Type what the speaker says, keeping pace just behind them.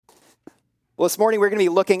Well, this morning we're going to be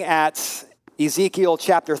looking at Ezekiel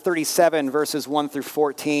chapter 37, verses 1 through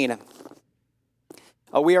 14.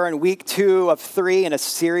 We are in week 2 of 3 in a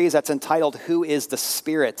series that's entitled, Who is the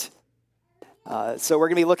Spirit? So we're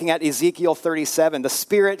going to be looking at Ezekiel 37. The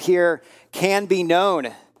Spirit here can be known.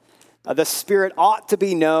 The Spirit ought to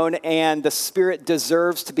be known, and the Spirit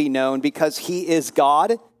deserves to be known because He is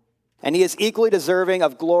God, and He is equally deserving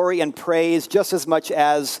of glory and praise just as much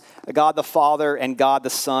as God the Father and God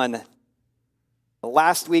the Son.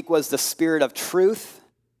 Last week was the Spirit of truth,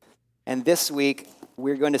 and this week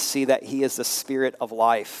we're going to see that He is the Spirit of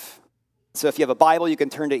life. So if you have a Bible, you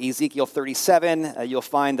can turn to Ezekiel 37. You'll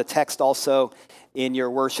find the text also in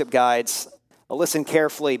your worship guides. Listen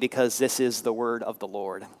carefully because this is the word of the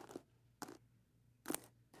Lord.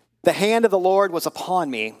 The hand of the Lord was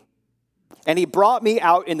upon me, and He brought me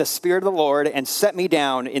out in the Spirit of the Lord and set me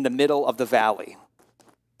down in the middle of the valley.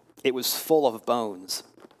 It was full of bones.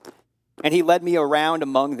 And He led me around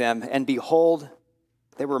among them, and behold,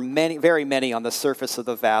 there were many, very many on the surface of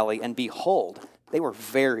the valley, and behold, they were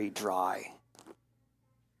very dry.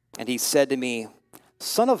 And He said to me,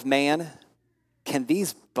 Son of man, can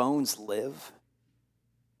these bones live?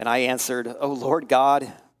 And I answered, O Lord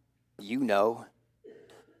God, you know.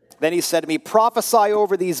 Then He said to me, Prophesy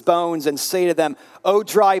over these bones and say to them, O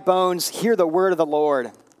dry bones, hear the word of the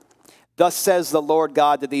Lord. Thus says the Lord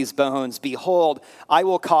God to these bones, Behold, I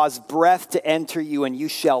will cause breath to enter you, and you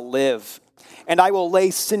shall live. And I will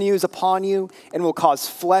lay sinews upon you, and will cause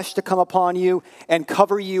flesh to come upon you, and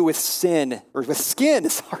cover you with skin.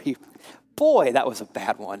 Boy, that was a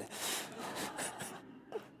bad one.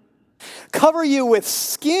 Cover you with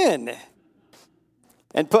skin,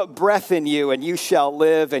 and put breath in you, and you shall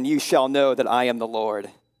live, and you shall know that I am the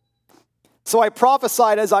Lord. So I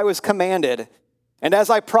prophesied as I was commanded. And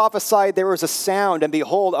as I prophesied, there was a sound, and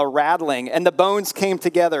behold, a rattling, and the bones came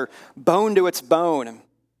together, bone to its bone.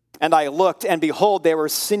 And I looked, and behold, there were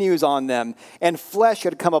sinews on them, and flesh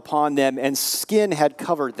had come upon them, and skin had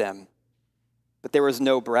covered them. But there was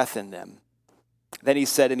no breath in them. Then He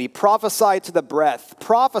said to me, Prophesy to the breath,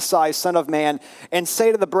 prophesy, Son of man, and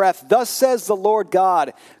say to the breath, Thus says the Lord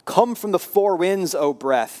God, Come from the four winds, O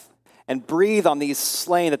breath, and breathe on these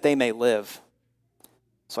slain that they may live.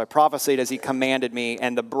 So I prophesied as He commanded me,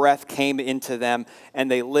 and the breath came into them, and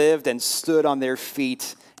they lived and stood on their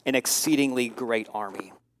feet, an exceedingly great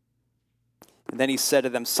army. And then He said to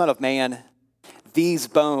them, Son of man, these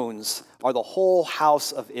bones are the whole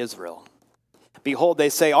house of Israel. Behold, they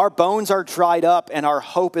say, Our bones are dried up, and our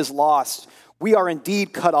hope is lost. We are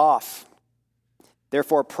indeed cut off.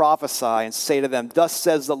 Therefore prophesy and say to them, Thus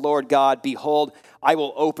says the Lord God, Behold, I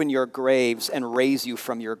will open your graves and raise you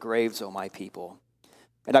from your graves, O my people.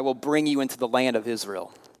 And I will bring you into the land of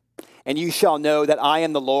Israel. And you shall know that I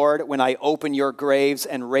am the Lord when I open your graves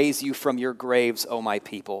and raise you from your graves, O my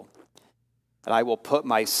people. And I will put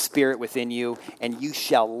my spirit within you, and you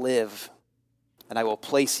shall live. And I will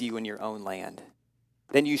place you in your own land.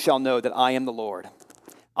 Then you shall know that I am the Lord.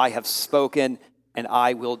 I have spoken, and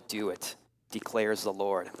I will do it, declares the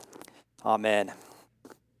Lord. Amen.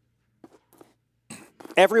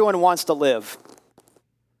 Everyone wants to live.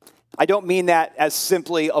 I don't mean that as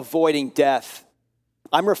simply avoiding death.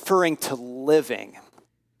 I'm referring to living.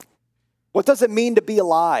 What does it mean to be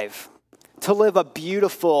alive? To live a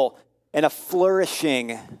beautiful and a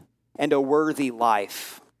flourishing and a worthy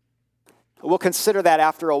life. We'll consider that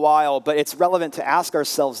after a while, but it's relevant to ask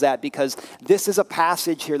ourselves that because this is a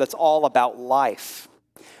passage here that's all about life.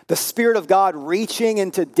 The Spirit of God reaching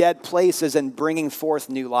into dead places and bringing forth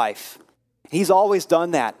new life. He's always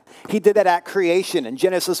done that. He did that at creation. In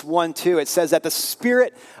Genesis 1:2, it says that the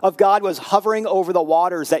Spirit of God was hovering over the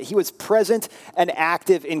waters, that He was present and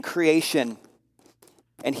active in creation.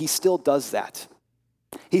 And He still does that.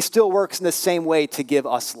 He still works in the same way to give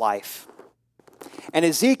us life. And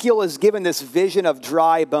Ezekiel is given this vision of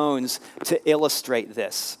dry bones to illustrate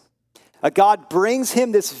this. God brings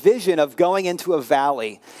him this vision of going into a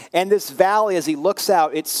valley. And this valley, as he looks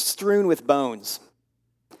out, it's strewn with bones.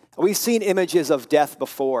 We've seen images of death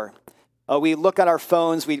before. We look at our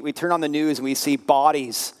phones, we turn on the news, and we see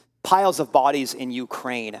bodies, piles of bodies in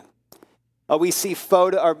Ukraine. We see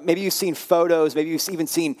or maybe you've seen photos, maybe you've even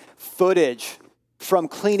seen footage from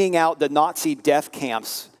cleaning out the Nazi death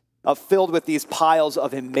camps filled with these piles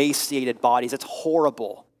of emaciated bodies. It's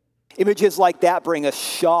horrible. Images like that bring us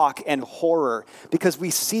shock and horror because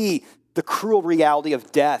we see the cruel reality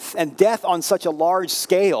of death, and death on such a large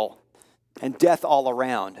scale, and death all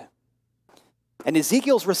around. And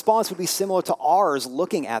Ezekiel's response would be similar to ours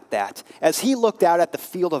looking at that. As he looked out at the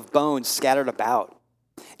field of bones scattered about,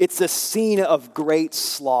 it's a scene of great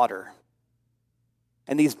slaughter.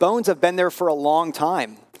 And these bones have been there for a long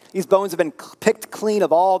time. These bones have been picked clean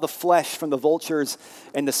of all the flesh from the vultures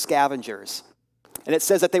and the scavengers. And it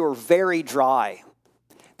says that they were very dry.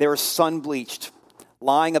 They were sun-bleached,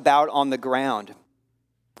 lying about on the ground.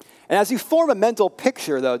 And as you form a mental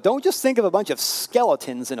picture, though, don't just think of a bunch of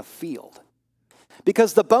skeletons in a field.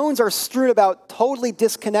 Because the bones are strewn about totally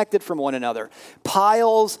disconnected from one another.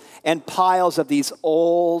 Piles and piles of these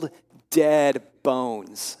old, dead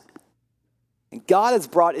bones. And God has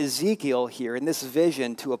brought Ezekiel here in this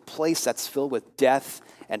vision to a place that's filled with death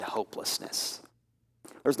and hopelessness.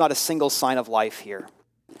 There's not a single sign of life here.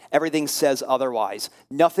 Everything says otherwise.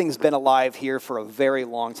 Nothing's been alive here for a very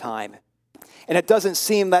long time. And it doesn't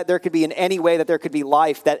seem that there could be in any way that there could be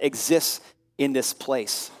life that exists in this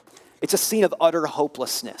place. It's a scene of utter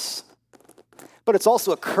hopelessness. But it's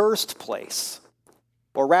also a cursed place,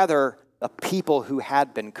 or rather, a people who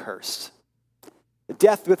had been cursed.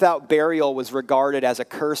 Death without burial was regarded as a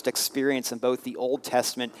cursed experience in both the Old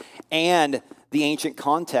Testament and the ancient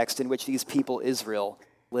context in which these people, Israel,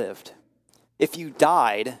 lived. If you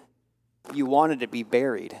died, you wanted to be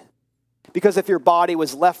buried. Because if your body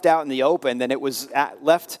was left out in the open, then it was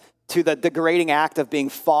left to the degrading act of being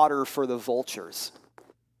fodder for the vultures.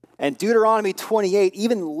 And Deuteronomy 28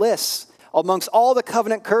 even lists, amongst all the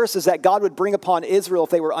covenant curses that God would bring upon Israel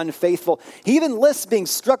if they were unfaithful, he even lists being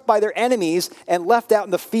struck by their enemies and left out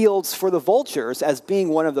in the fields for the vultures as being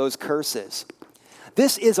one of those curses.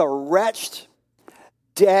 This is a wretched,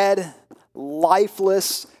 dead,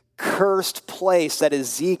 lifeless, cursed place that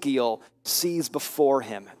Ezekiel sees before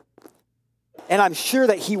him. And I'm sure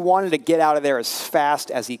that he wanted to get out of there as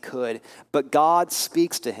fast as he could, but God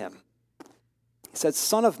speaks to him. He said,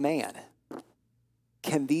 "Son of man,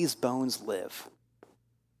 can these bones live?"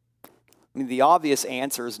 I mean, the obvious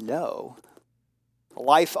answer is no.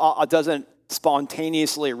 Life doesn't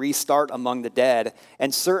spontaneously restart among the dead,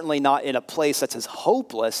 and certainly not in a place that's as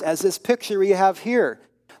hopeless as this picture we have here.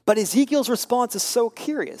 But Ezekiel's response is so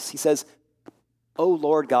curious. He says, "Oh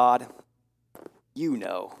Lord God, you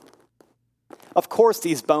know." Of course,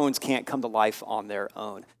 these bones can't come to life on their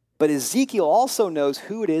own. But Ezekiel also knows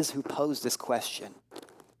who it is who posed this question.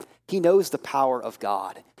 He knows the power of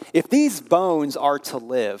God. If these bones are to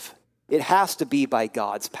live, it has to be by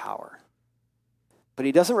God's power. But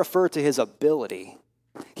he doesn't refer to his ability.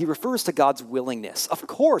 He refers to God's willingness. Of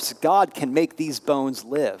course, God can make these bones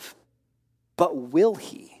live. But will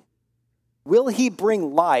he? Will he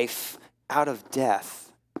bring life out of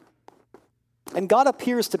death? And God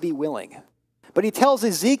appears to be willing. But he tells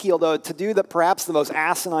Ezekiel, though, to do perhaps the most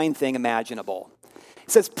asinine thing imaginable. He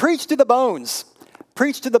says, "Preach to the bones.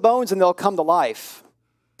 Preach to the bones and they'll come to life."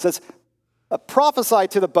 He says, "Prophesy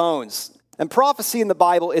to the bones." And prophecy in the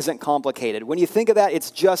Bible isn't complicated. When you think of that, it's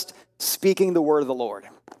just speaking the word of the Lord.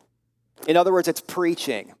 In other words, it's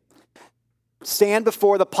preaching. Stand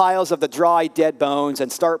before the piles of the dry, dead bones and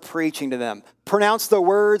start preaching to them. Pronounce the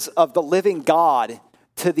words of the living God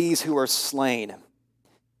to these who are slain.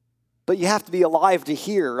 But you have to be alive to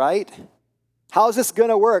hear, right? How is this going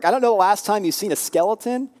to work? I don't know the last time you've seen a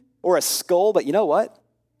skeleton or a skull, but you know what?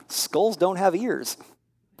 Skulls don't have ears.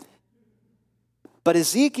 But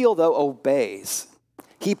Ezekiel, though, obeys.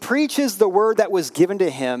 He preaches the word that was given to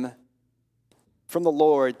him from the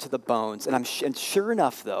Lord to the bones. And sure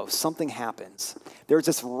enough, though, something happens. There's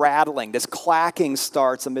this rattling, this clacking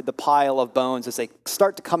starts amid the pile of bones as they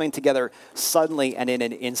start to coming together suddenly and in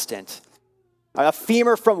an instant. A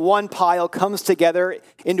femur from one pile comes together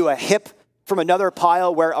into a hip from another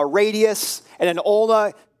pile where a radius and an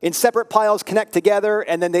ulna in separate piles connect together,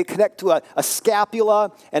 and then they connect to a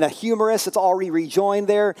scapula and a humerus. It's already rejoined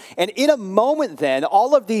there. And in a moment then,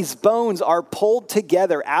 all of these bones are pulled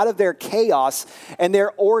together out of their chaos, and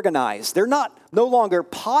they're organized. They're no longer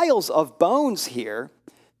piles of bones here,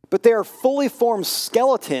 but they are fully formed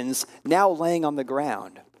skeletons now laying on the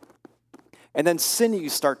ground. And then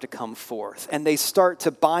sinews start to come forth, and they start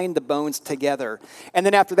to bind the bones together. And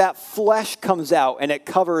then after that, flesh comes out, and it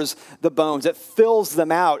covers the bones. It fills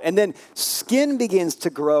them out. And then skin begins to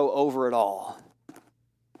grow over it all.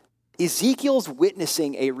 Ezekiel's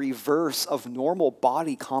witnessing a reverse of normal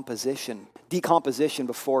body decomposition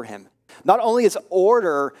before him. Not only is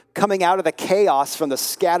order coming out of the chaos from the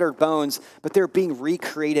scattered bones, but they're being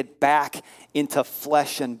recreated back into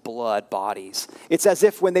flesh and blood bodies. It's as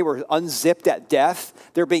if when they were unzipped at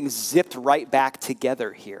death, they're being zipped right back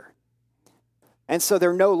together here. And so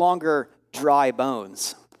they're no longer dry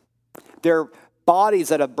bones. They're bodies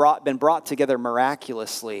that have been brought together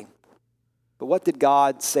miraculously. But what did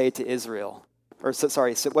God say to Israel?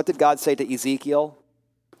 What did God say to Ezekiel?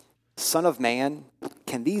 "Son of man,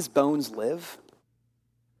 can these bones live?"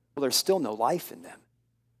 Well, there's still no life in them.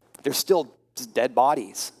 They're still dead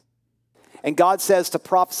bodies. And God says to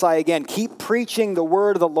prophesy again, keep preaching the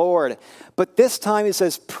word of the Lord. But this time he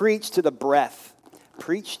says, preach to the breath,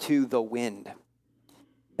 preach to the wind.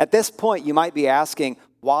 At this point, you might be asking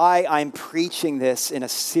why I'm preaching this in a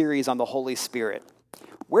series on the Holy Spirit.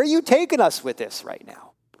 Where are you taking us with this right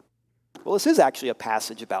now? Well, this is actually a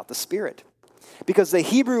passage about the Spirit. Because the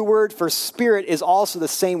Hebrew word for spirit is also the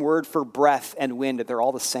same word for breath and wind. They're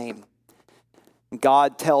all the same.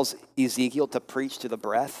 God tells Ezekiel to preach to the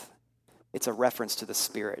breath. It's a reference to the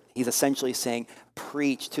Spirit. He's essentially saying,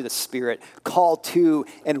 preach to the Spirit. Call to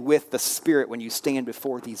and with the Spirit when you stand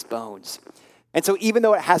before these bones. And so even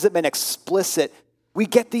though it hasn't been explicit, we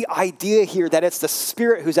get the idea here that it's the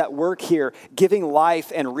Spirit who's at work here, giving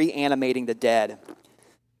life and reanimating the dead.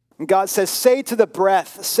 And God says, say to the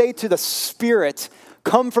breath, say to the Spirit,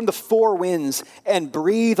 come from the four winds and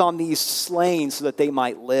breathe on these slain so that they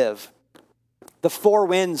might live. The four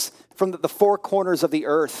winds from the four corners of the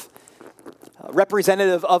earth,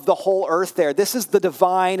 representative of the whole earth there. This is the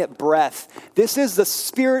divine breath. This is the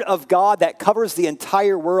Spirit of God that covers the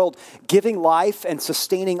entire world, giving life and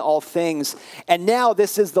sustaining all things. And now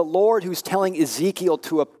this is the Lord who's telling Ezekiel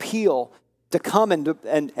to appeal, to come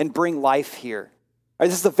and bring life here.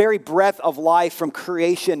 This is the very breath of life from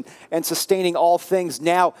creation and sustaining all things,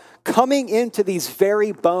 now coming into these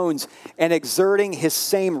very bones and exerting his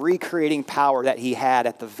same recreating power that he had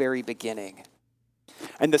at the very beginning.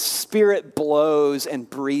 And the Spirit blows and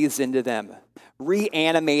breathes into them,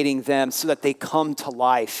 reanimating them so that they come to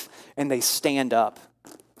life and they stand up.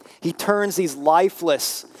 He turns these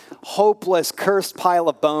lifeless, hopeless, cursed pile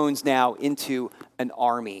of bones now into an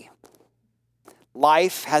army.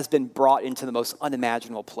 Life has been brought into the most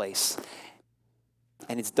unimaginable place,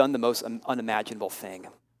 and it's done the most unimaginable thing.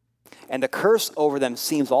 And the curse over them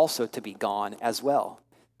seems also to be gone as well.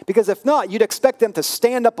 Because if not, you'd expect them to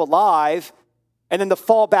stand up alive and then to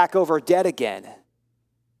fall back over dead again.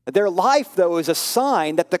 Their life, though, is a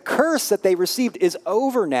sign that the curse that they received is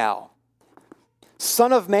over now.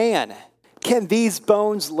 Son of man, can these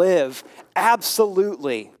bones live?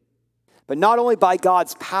 Absolutely. But not only by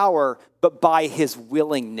God's power, but by his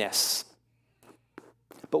willingness.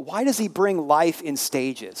 But why does he bring life in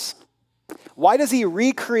stages? Why does he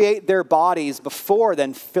recreate their bodies before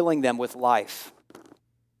then filling them with life?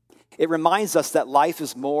 It reminds us that life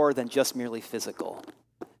is more than just merely physical.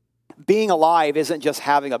 Being alive isn't just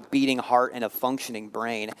having a beating heart and a functioning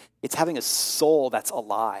brain. It's having a soul that's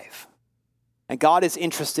alive. And God is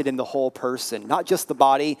interested in the whole person, not just the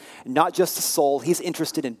body, not just the soul. He's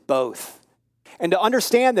interested in both. And to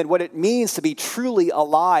understand then what it means to be truly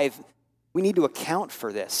alive, we need to account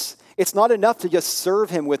for this. It's not enough to just serve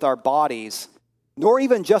him with our bodies, nor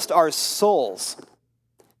even just our souls.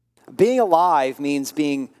 Being alive means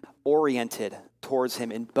being oriented towards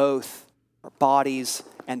him in both our bodies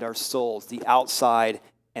and our souls, the outside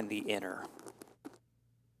and the inner.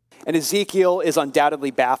 And Ezekiel is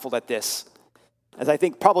undoubtedly baffled at this, as I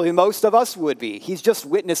think probably most of us would be. He's just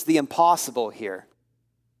witnessed the impossible here.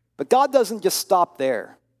 But God doesn't just stop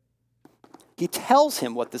there. He tells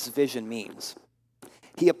him what this vision means.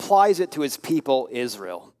 He applies it to his people,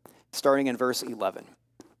 Israel, starting in verse 11.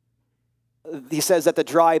 He says that the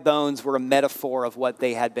dry bones were a metaphor of what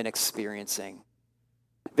they had been experiencing.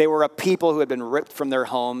 They were a people who had been ripped from their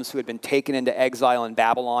homes, who had been taken into exile in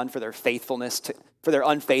Babylon for their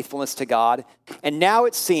unfaithfulness to God. And now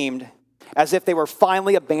it seemed as if they were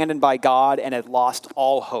finally abandoned by God and had lost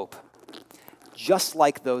all hope, just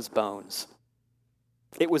like those bones.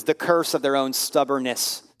 It was the curse of their own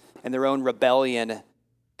stubbornness and their own rebellion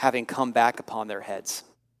having come back upon their heads.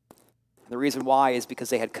 The reason why is because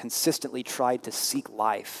they had consistently tried to seek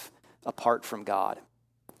life apart from God.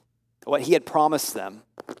 What he had promised them,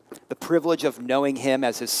 the privilege of knowing him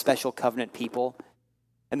as his special covenant people,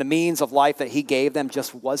 and the means of life that he gave them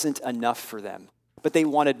just wasn't enough for them. But they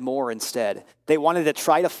wanted more instead. They wanted to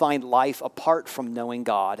try to find life apart from knowing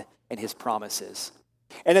God and his promises.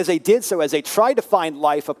 And as they did so, as they tried to find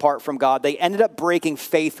life apart from God, they ended up breaking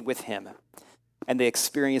faith with him, and they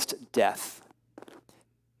experienced death.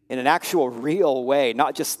 In an actual real way,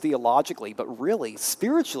 not just theologically, but really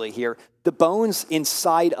spiritually here, the bones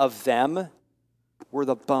inside of them were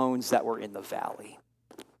the bones that were in the valley.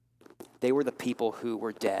 They were the people who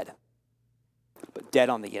were dead, but dead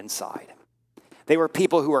on the inside. They were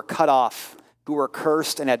people who were cut off, who were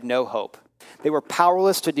cursed and had no hope. They were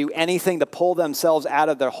powerless to do anything to pull themselves out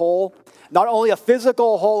of their hole. Not only a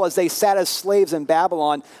physical hole as they sat as slaves in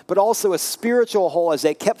Babylon, but also a spiritual hole as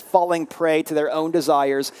they kept falling prey to their own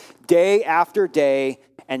desires day after day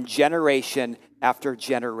and generation after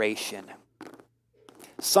generation.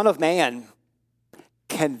 Son of man,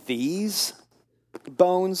 Can these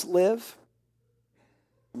bones live?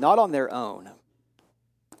 Not on their own,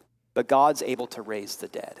 but God's able to raise the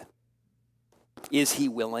dead. Is he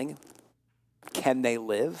willing? Can they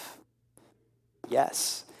live?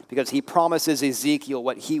 Yes, because he promises Ezekiel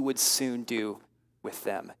what he would soon do with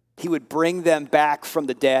them. He would bring them back from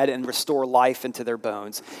the dead and restore life into their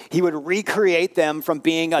bones. He would recreate them from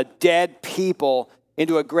being a dead people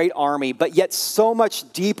into a great army, but yet so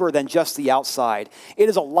much deeper than just the outside. It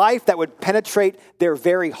is a life that would penetrate their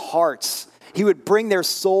very hearts. He would bring their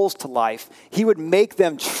souls to life. He would make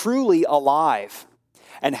them truly alive.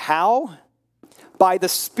 And how? By the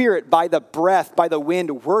Spirit, by the breath, by the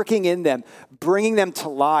wind working in them, bringing them to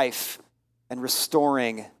life and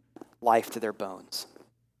restoring life to their bones.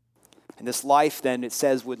 And this life, then, it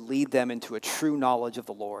says, would lead them into a true knowledge of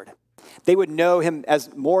the Lord. They would know him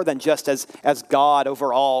as more than just as God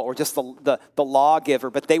over all or just the lawgiver,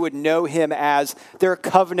 but they would know him as their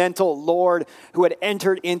covenantal Lord who had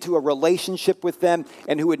entered into a relationship with them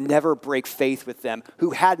and who would never break faith with them, who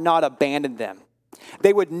had not abandoned them.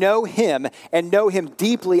 They would know him and know him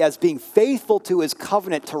deeply as being faithful to his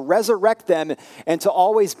covenant to resurrect them and to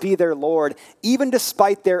always be their Lord, even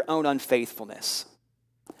despite their own unfaithfulness.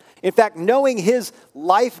 In fact, knowing his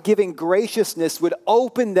life-giving graciousness would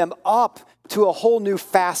open them up to a whole new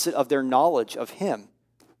facet of their knowledge of him.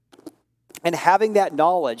 And having that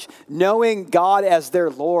knowledge, knowing God as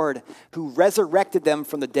their Lord who resurrected them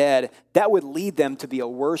from the dead, that would lead them to be a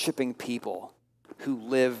worshiping people who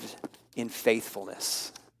lived in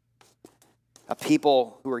faithfulness. A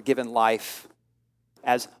people who were given life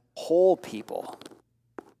as whole people.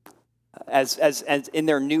 As in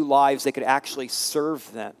their new lives, they could actually serve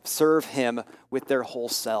him with their whole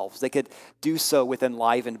selves. They could do so with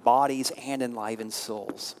enlivened bodies and enlivened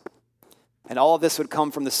souls. And all of this would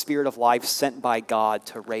come from the Spirit of life sent by God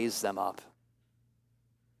to raise them up.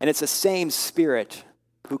 And it's the same Spirit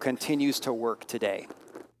who continues to work today.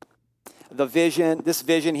 This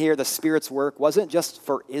vision here, the Spirit's work, wasn't just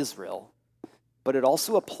for Israel, but it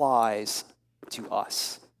also applies to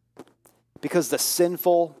us. Because the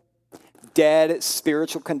sinful, dead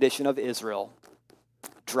spiritual condition of Israel,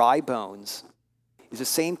 dry bones, is the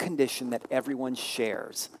same condition that everyone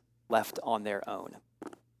shares left on their own.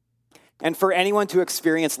 And for anyone to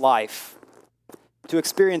experience life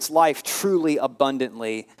truly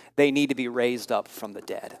abundantly, they need to be raised up from the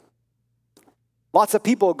dead. Lots of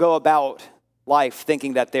people go about life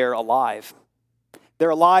thinking that they're alive. They're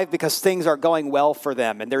alive because things are going well for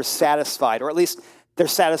them and they're satisfied, or at least they're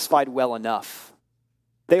satisfied well enough.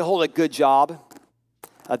 They hold a good job.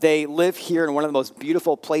 They live here in one of the most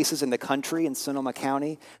beautiful places in the country in Sonoma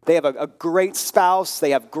County. They have a great spouse.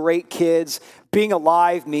 They have great kids. Being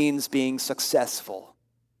alive means being successful.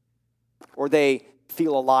 Or they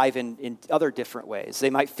feel alive in other different ways. They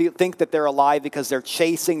might think that they're alive because they're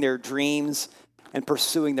chasing their dreams and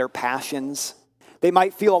pursuing their passions. They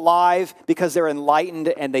might feel alive because they're enlightened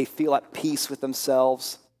and they feel at peace with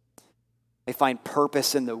themselves. They find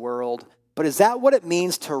purpose in the world. But is that what it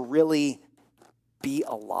means to really be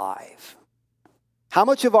alive? How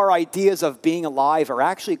much of our ideas of being alive are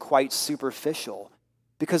actually quite superficial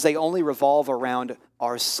because they only revolve around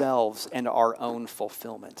ourselves and our own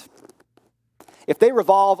fulfillment? If they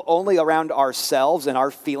revolve only around ourselves and our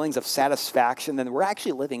feelings of satisfaction, then we're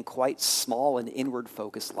actually living quite small and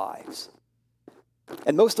inward-focused lives.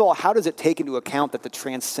 And most of all, how does it take into account that the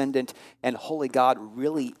transcendent and holy God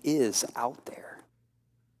really is out there?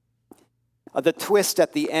 The twist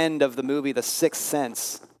at the end of the movie, The Sixth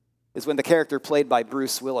Sense, is when the character played by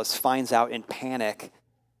Bruce Willis finds out in panic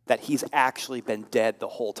that he's actually been dead the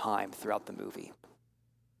whole time throughout the movie.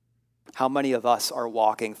 How many of us are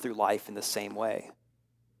walking through life in the same way?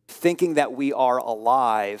 Thinking that we are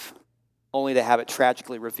alive, only to have it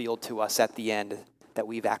tragically revealed to us at the end that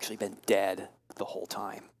we've actually been dead the whole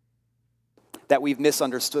time. That we've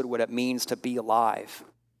misunderstood what it means to be alive,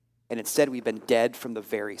 and instead we've been dead from the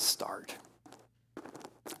very start.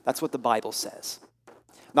 That's what the Bible says.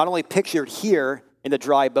 Not only pictured here in the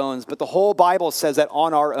dry bones, but the whole Bible says that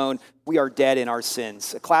on our own, we are dead in our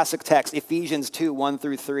sins. A classic text, Ephesians 2,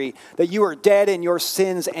 1-3, that you are dead in your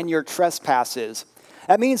sins and your trespasses.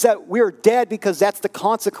 That means that we're dead because that's the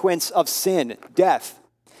consequence of sin, death.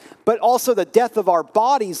 But also the death of our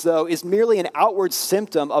bodies, though, is merely an outward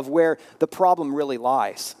symptom of where the problem really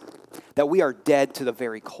lies. That we are dead to the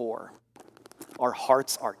very core. Our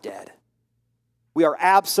hearts are dead. We are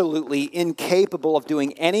absolutely incapable of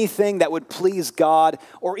doing anything that would please God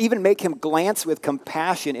or even make him glance with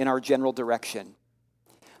compassion in our general direction.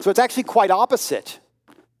 So it's actually quite opposite.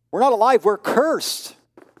 We're not alive, we're cursed.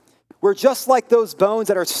 We're just like those bones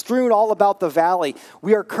that are strewn all about the valley.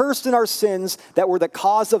 We are cursed in our sins that were the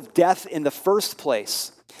cause of death in the first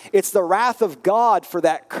place. It's the wrath of God for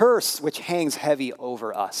that curse which hangs heavy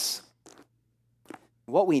over us.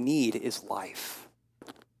 What we need is life.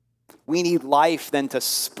 We need life then to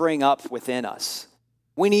spring up within us.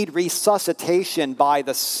 We need resuscitation by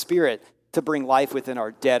the Spirit to bring life within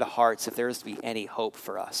our dead hearts if there is to be any hope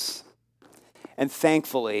for us. And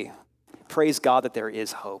thankfully, praise God that there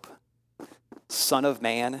is hope. Son of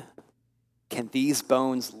man, can these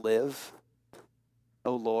bones live?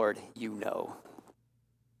 Oh Lord, you know.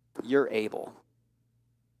 You're able.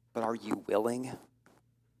 But are you willing?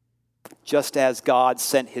 Just as God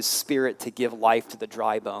sent his Spirit to give life to the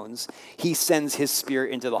dry bones, he sends his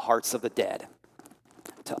Spirit into the hearts of the dead,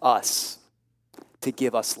 to us, to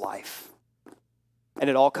give us life. And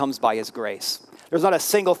it all comes by his grace. There's not a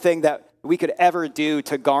single thing that we could ever do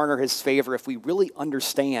to garner his favor if we really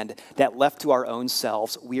understand that left to our own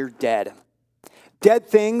selves, we're dead. Dead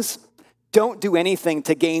things don't do anything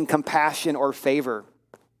to gain compassion or favor.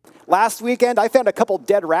 Last weekend, I found a couple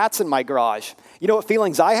dead rats in my garage. You know what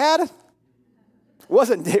feelings I had?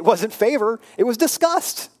 It wasn't favor, it was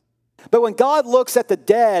disgust. But when God looks at the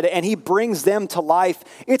dead and he brings them to life,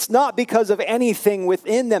 it's not because of anything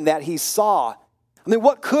within them that he saw. I mean,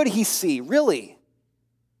 what could he see, really?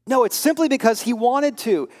 No, it's simply because he wanted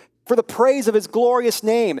to, for the praise of his glorious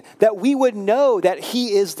name, that we would know that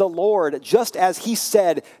he is the Lord, just as he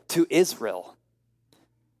said to Israel.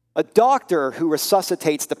 A doctor who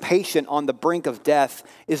resuscitates the patient on the brink of death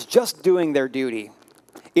is just doing their duty.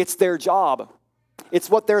 It's their job. It's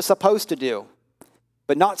what they're supposed to do.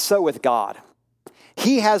 But not so with God.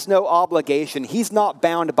 He has no obligation. He's not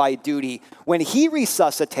bound by duty. When he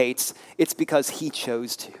resuscitates, it's because he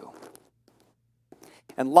chose to.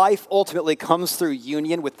 And life ultimately comes through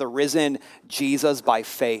union with the risen Jesus by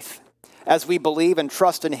faith. As we believe and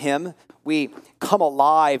trust in him, we come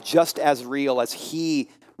alive just as real as he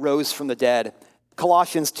rose from the dead.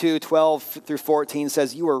 Colossians 2:12-14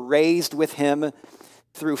 says, "You were raised with him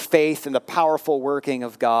through faith in the powerful working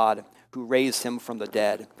of God who raised him from the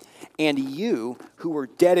dead. And you, who were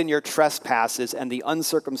dead in your trespasses and the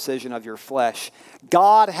uncircumcision of your flesh,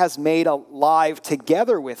 God has made alive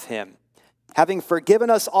together with him, having forgiven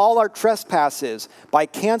us all our trespasses by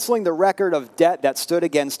canceling the record of debt that stood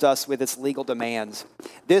against us with its legal demands.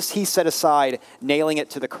 This he set aside, nailing it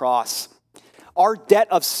to the cross." Our debt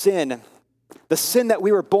of sin, the sin that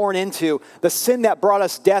we were born into, the sin that brought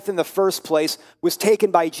us death in the first place, was taken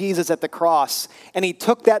by Jesus at the cross. And he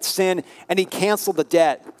took that sin and he canceled the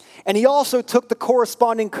debt. And he also took the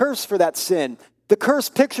corresponding curse for that sin. The curse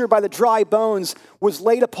pictured by the dry bones was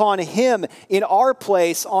laid upon him in our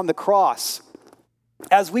place on the cross.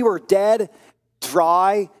 As we were dead,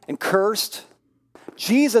 dry, and cursed,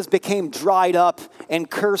 Jesus became dried up and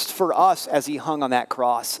cursed for us as he hung on that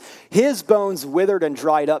cross. His bones withered and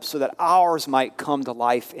dried up so that ours might come to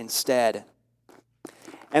life instead.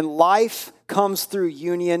 And life comes through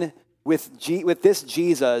union with this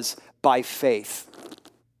Jesus by faith.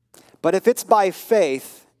 But if it's by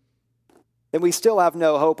faith, then we still have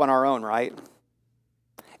no hope on our own, right?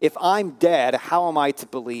 If I'm dead, how am I to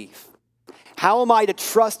believe? How am I to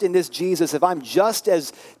trust in this Jesus if I'm just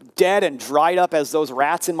as dead and dried up as those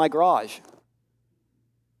rats in my garage?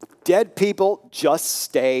 Dead people just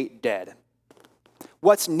stay dead.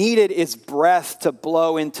 What's needed is breath to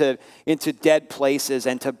blow into dead places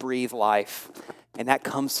and to breathe life. And that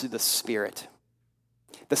comes through the Spirit.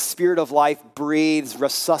 The Spirit of life breathes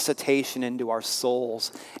resuscitation into our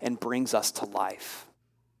souls and brings us to life.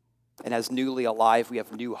 And as newly alive, we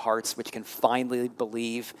have new hearts which can finally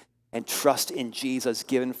believe and trust in Jesus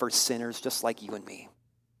given for sinners just like you and me.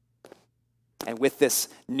 And with this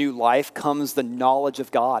new life comes the knowledge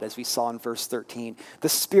of God, as we saw in verse 13. The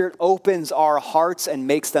Spirit opens our hearts and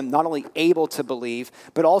makes them not only able to believe,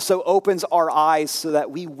 but also opens our eyes so that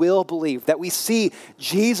we will believe, that we see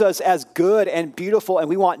Jesus as good and beautiful, and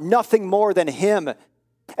we want nothing more than him.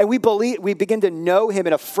 And we begin to know him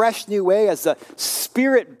in a fresh new way as the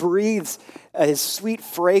Spirit breathes his sweet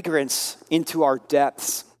fragrance into our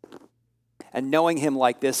depths. And knowing him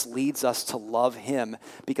like this leads us to love him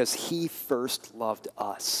because he first loved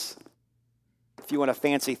us. If you want a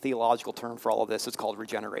fancy theological term for all of this, it's called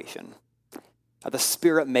regeneration. The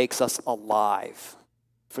Spirit makes us alive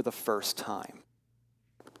for the first time.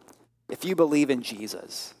 If you believe in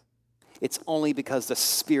Jesus, it's only because the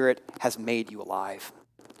Spirit has made you alive.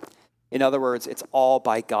 In other words, it's all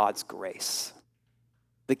by God's grace.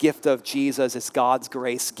 The gift of Jesus is God's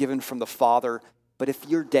grace given from the Father. But if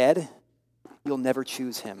you're dead, you'll never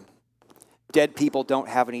choose him. Dead people don't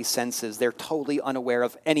have any senses. They're totally unaware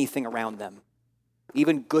of anything around them,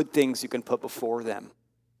 even good things you can put before them.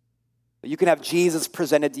 You can have Jesus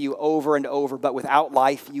presented to you over and over, but without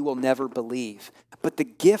life, you will never believe. But the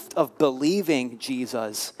gift of believing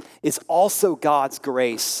Jesus is also God's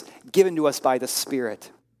grace given to us by the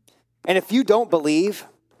Spirit. And if you don't believe,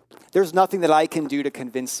 there's nothing that I can do to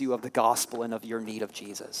convince you of the gospel and of your need of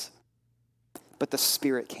Jesus. But the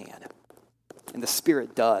Spirit can, and the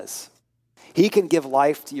Spirit does. He can give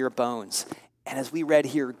life to your bones. And as we read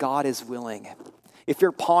here, God is willing. If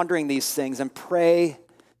you're pondering these things, and pray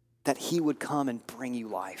that he would come and bring you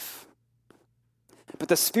life. But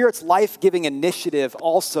the Spirit's life-giving initiative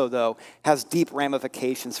also, though, has deep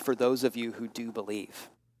ramifications for those of you who do believe.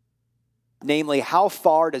 Namely, how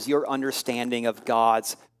far does your understanding of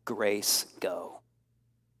God's grace go?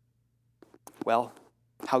 Well,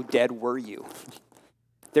 how dead were you?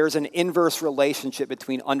 There's an inverse relationship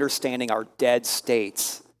between understanding our dead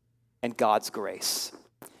states and God's grace.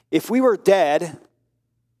 If we were dead,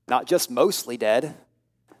 not just mostly dead,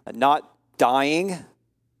 not dying,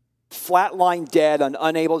 flatline dead and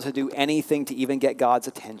unable to do anything to even get God's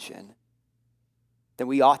attention, then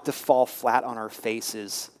we ought to fall flat on our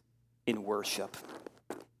faces in worship.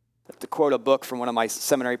 To quote a book from one of my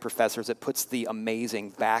seminary professors, it puts the amazing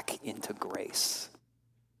back into grace.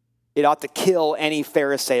 It ought to kill any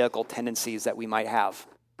pharisaical tendencies that we might have.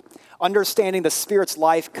 Understanding the Spirit's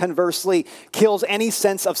life, conversely, kills any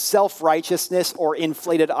sense of self-righteousness or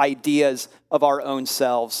inflated ideas of our own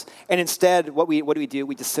selves. And instead, what do we do?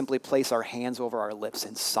 We just simply place our hands over our lips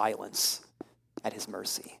in silence at his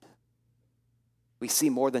mercy. We see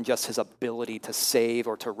more than just his ability to save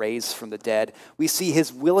or to raise from the dead. We see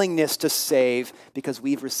his willingness to save because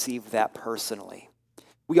we've received that personally.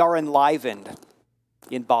 We are enlivened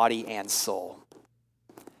in body and soul.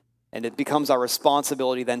 And it becomes our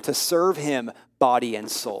responsibility then to serve him body and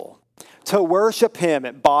soul, to worship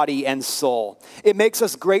him body and soul. It makes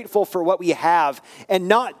us grateful for what we have and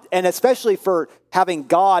especially for having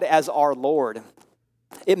God as our Lord.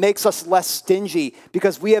 It makes us less stingy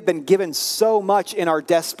because we have been given so much in our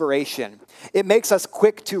desperation. It makes us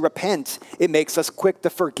quick to repent. It makes us quick to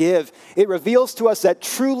forgive. It reveals to us that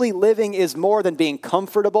truly living is more than being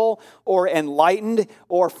comfortable or enlightened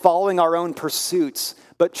or following our own pursuits.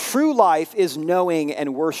 But true life is knowing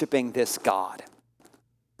and worshiping this God.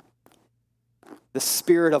 The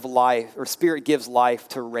Spirit of life, or Spirit gives life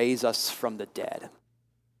to raise us from the dead.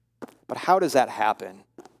 But how does that happen?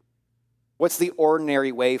 What's the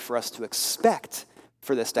ordinary way for us to expect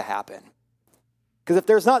for this to happen? Because if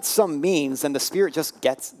there's not some means, then the Spirit just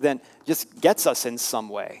gets us in some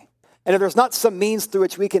way. And if there's not some means through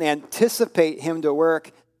which we can anticipate him to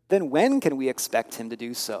work, then when can we expect him to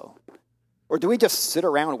do so? Or do we just sit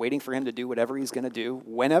around waiting for him to do whatever he's going to do,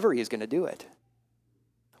 whenever he's going to do it?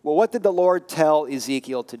 Well, what did the Lord tell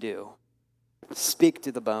Ezekiel to do? Speak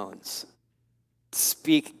to the bones.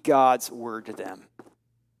 Speak God's word to them.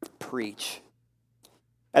 Preach.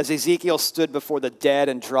 As Ezekiel stood before the dead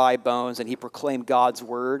and dry bones and he proclaimed God's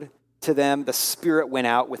word to them, the Spirit went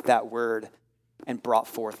out with that word and brought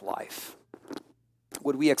forth life.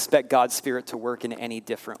 Would we expect God's Spirit to work in any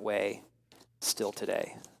different way still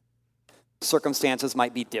today? Circumstances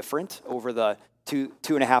might be different over the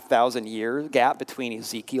 2,500 year gap between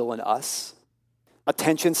Ezekiel and us.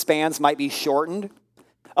 Attention spans might be shortened.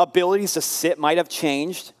 Abilities to sit might have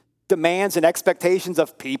changed. Demands and expectations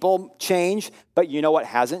of people change. But you know what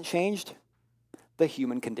hasn't changed? The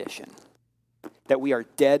human condition. That we are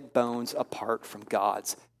dead bones apart from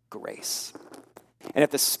God's grace. And if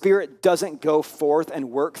the Spirit doesn't go forth and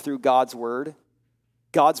work through God's word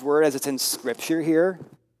as it's in Scripture here,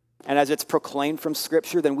 and as it's proclaimed from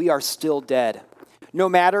Scripture, then we are still dead. No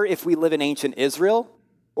matter if we live in ancient Israel,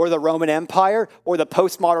 or the Roman Empire, or the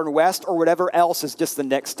postmodern West, or whatever else is just the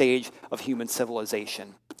next stage of human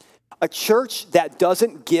civilization. A church that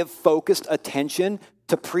doesn't give focused attention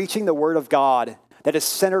to preaching the word of God, that is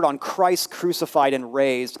centered on Christ crucified and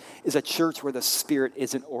raised, is a church where the Spirit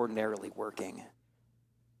isn't ordinarily working,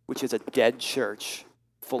 which is a dead church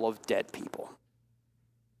full of dead people.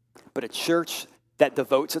 But a church that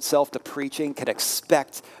devotes itself to preaching can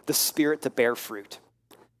expect the Spirit to bear fruit.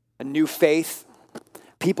 A new faith,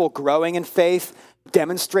 people growing in faith,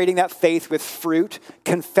 demonstrating that faith with fruit,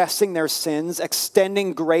 confessing their sins,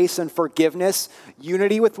 extending grace and forgiveness,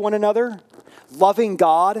 unity with one another, loving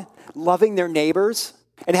God, loving their neighbors,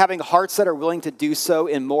 and having hearts that are willing to do so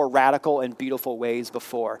in more radical and beautiful ways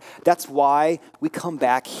before. That's why we come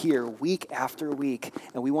back here week after week,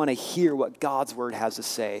 and we want to hear what God's word has to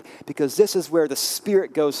say, because this is where the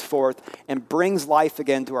Spirit goes forth and brings life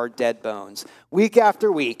again to our dead bones. Week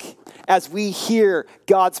after week, as we hear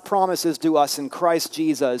God's promises to us in Christ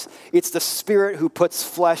Jesus, it's the Spirit who puts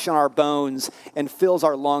flesh on our bones and fills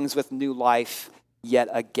our lungs with new life yet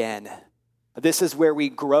again. This is where we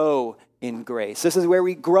grow in grace. This is where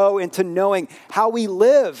we grow into knowing how we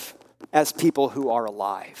live as people who are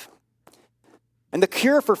alive. And the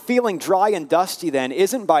cure for feeling dry and dusty then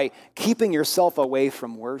isn't by keeping yourself away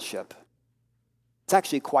from worship. It's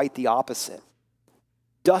actually quite the opposite.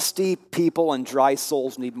 Dusty people and dry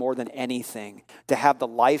souls need more than anything to have the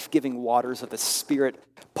life-giving waters of the Spirit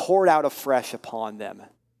poured out afresh upon them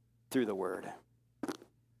through the Word.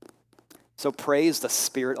 So praise the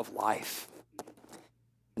Spirit of life.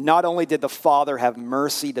 Not only did the Father have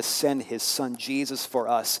mercy to send his Son Jesus for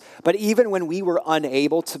us, but even when we were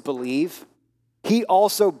unable to believe, he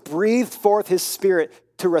also breathed forth his Spirit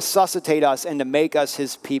to resuscitate us and to make us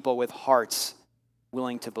his people with hearts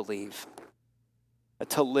willing to believe,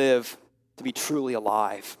 to live, to be truly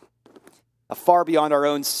alive, far beyond our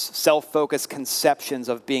own self-focused conceptions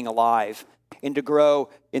of being alive, and to grow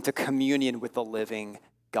into communion with the living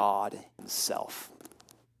God himself.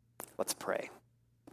 Let's pray.